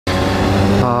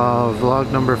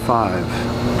vlog number 5.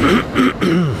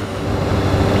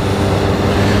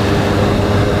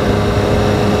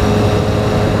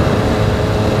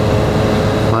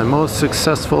 My most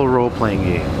successful role-playing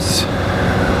games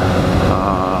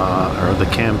are the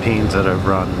campaigns that I've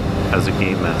run as a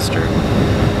game master.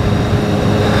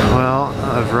 Well,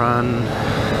 I've run...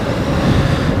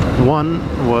 One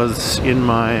was in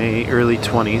my early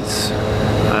 20s,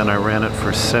 and I ran it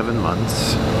for 7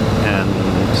 months, and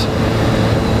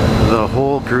the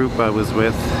whole group I was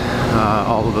with,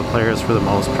 all of the players for the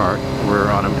most part, were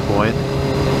unemployed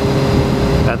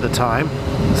at the time,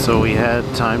 so we had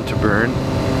time to burn,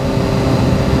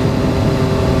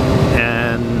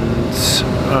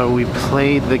 and we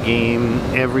played the game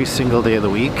every single day of the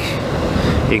week,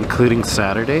 including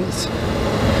Saturdays,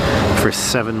 for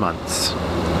 7 months.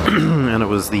 And it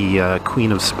was the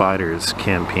Queen of Spiders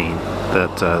campaign,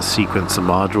 that sequence of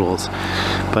modules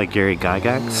by Gary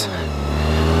Gygax,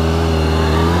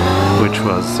 which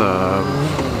was,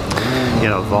 you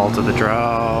know, Vault of the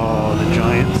Drow, the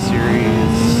Giant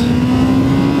series.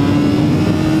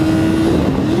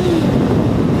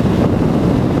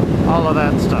 All of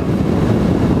that stuff.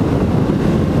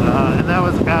 And that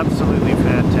was absolutely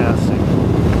fantastic.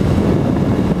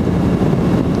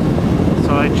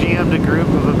 So I GM'd a group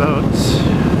of about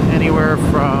anywhere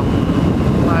from,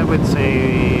 I would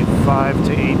say, 5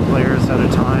 to 8 players at a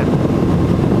time.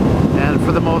 And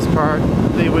for the most part,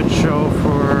 they would show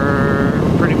for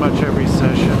pretty much every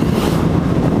session,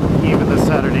 even the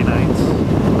Saturday nights.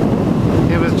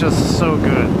 It was just so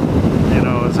good. You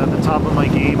know, I was at the top of my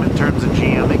game in terms of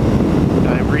GMing.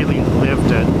 I really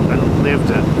lived it. I lived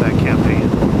it, that campaign.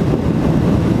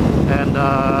 And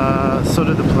so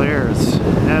did the players.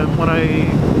 And when I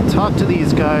talk to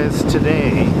these guys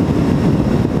today,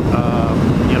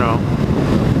 you know,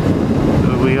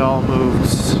 we all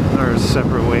moved our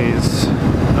separate ways.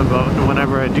 About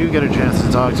whenever I do get a chance to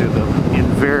talk to them,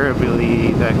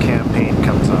 invariably that campaign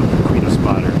comes up, Queen of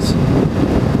Spiders.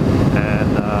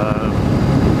 And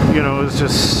you know, it was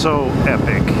just so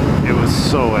epic. It was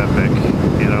so epic.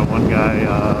 You know, one guy,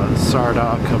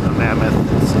 Sardok of the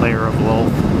Mammoth, Slayer of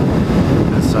Lolth,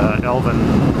 this elven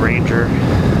ranger,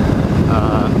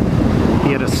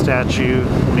 he had a statue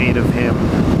made of him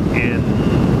in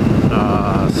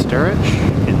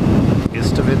Starich, in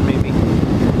Istavid maybe,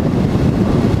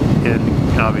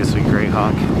 and obviously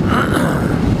Greyhawk.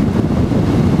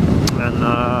 And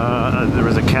there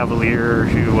was a cavalier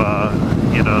who,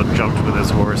 you know, jumped with his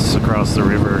horse across the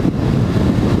river,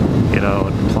 you know,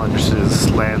 and plunged his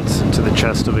lance into the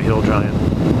chest of a hill giant.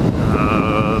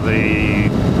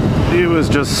 It was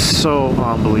just so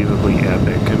unbelievably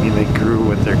epic. I mean, they grew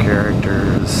with their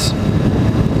characters.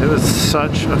 It was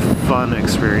such a fun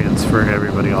experience for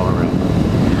everybody all around.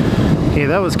 Okay,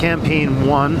 that was campaign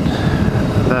 1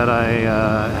 that I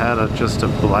had just a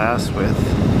blast with.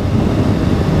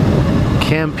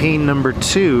 Campaign number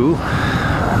 2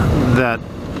 that,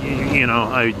 you know,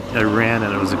 I ran,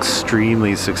 and it was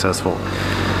extremely successful.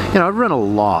 You know, I've run a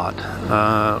lot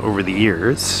over the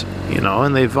years, you know,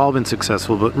 and they've all been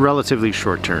successful, but relatively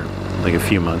short term, like a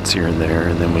few months here and there,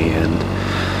 and then we end.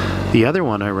 The other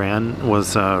one I ran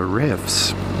was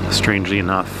Rifts, strangely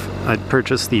enough. I'd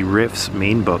purchased the Rifts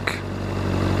main book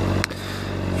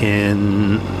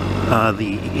in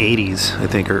the 80s, I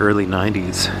think, or early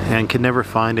 90s, and could never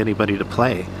find anybody to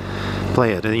play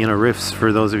it. And, you know, Rifts,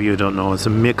 for those of you who don't know, is a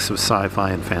mix of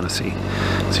sci-fi and fantasy.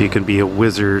 So you can be a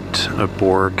wizard, a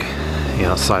Borg, you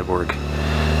know, cyborg,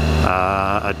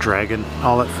 a dragon,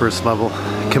 all at first level.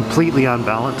 Completely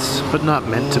unbalanced, but not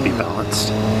meant to be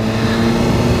balanced.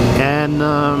 And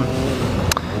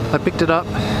I picked it up.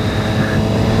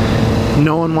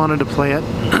 No one wanted to play it.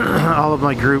 All of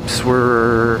my groups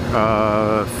were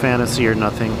fantasy or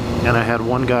nothing, and I had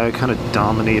one guy who kind of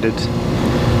dominated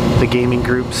the gaming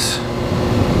groups,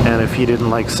 and if he didn't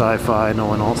like sci-fi, no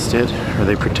one else did, or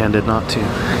they pretended not to.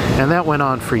 And that went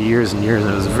on for years and years,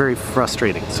 and it was very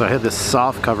frustrating. So I had this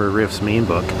softcover Rifts main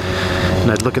book, and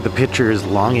I'd look at the pictures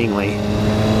longingly,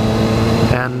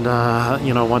 and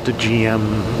you know, want to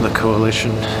GM the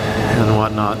coalition and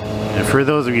whatnot. And for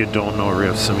those of you who don't know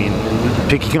Rifts, I mean,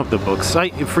 picking up the books,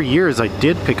 for years I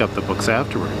did pick up the books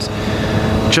afterwards,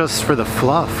 just for the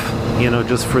fluff, you know,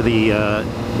 just for the,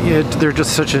 they're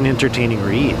just such an entertaining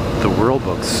read. The world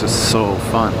books is so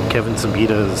fun. Kevin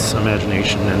Zambita's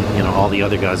imagination, and, you know, all the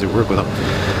other guys who work with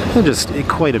him, they're just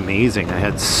quite amazing. I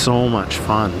had so much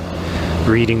fun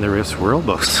reading the Rifts world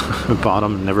books. Bought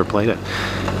them, never played it.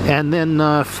 And then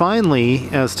finally,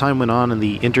 as time went on and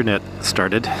the internet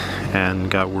started and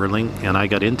got whirling, and I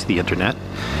got into the internet,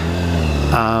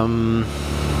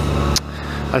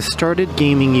 I started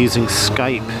gaming using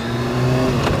Skype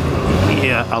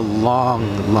yeah, a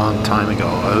long time ago.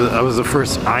 I was the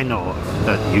first I know of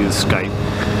that used Skype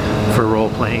for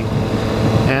role-playing.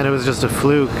 And it was just a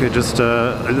fluke, just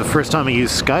the first time I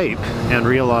used Skype and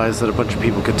realized that a bunch of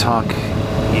people could talk,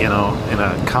 you know, in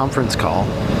a conference call,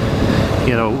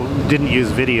 you know, didn't use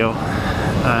video.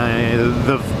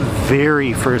 The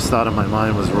very first thought in my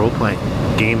mind was role-playing,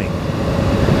 gaming.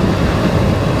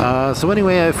 So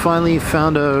anyway, I finally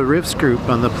found a Rifts group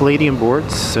on the Palladium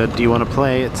boards, said, do you want to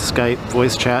play? It's Skype,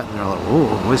 voice chat, and they're like, oh,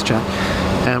 voice chat.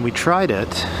 And we tried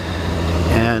it,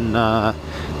 and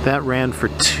that ran for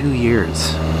 2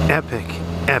 years.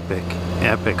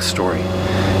 Epic story.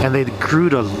 And they grew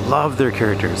to love their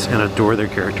characters and adore their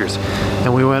characters.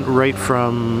 And we went right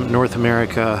from North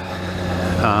America,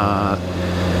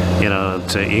 you know,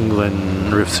 to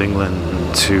England, Rifts England,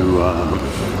 to,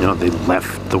 you know, they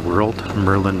left the world.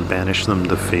 Merlin banished them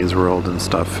to Phase World and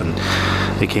stuff, and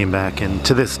they came back. And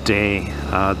to this day,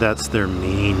 that's their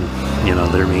main, you know,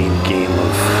 their main game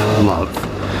of love.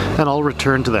 And I'll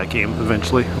return to that game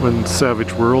eventually when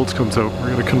Savage Worlds comes out.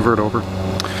 We're going to convert over.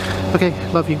 Okay,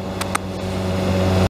 love you.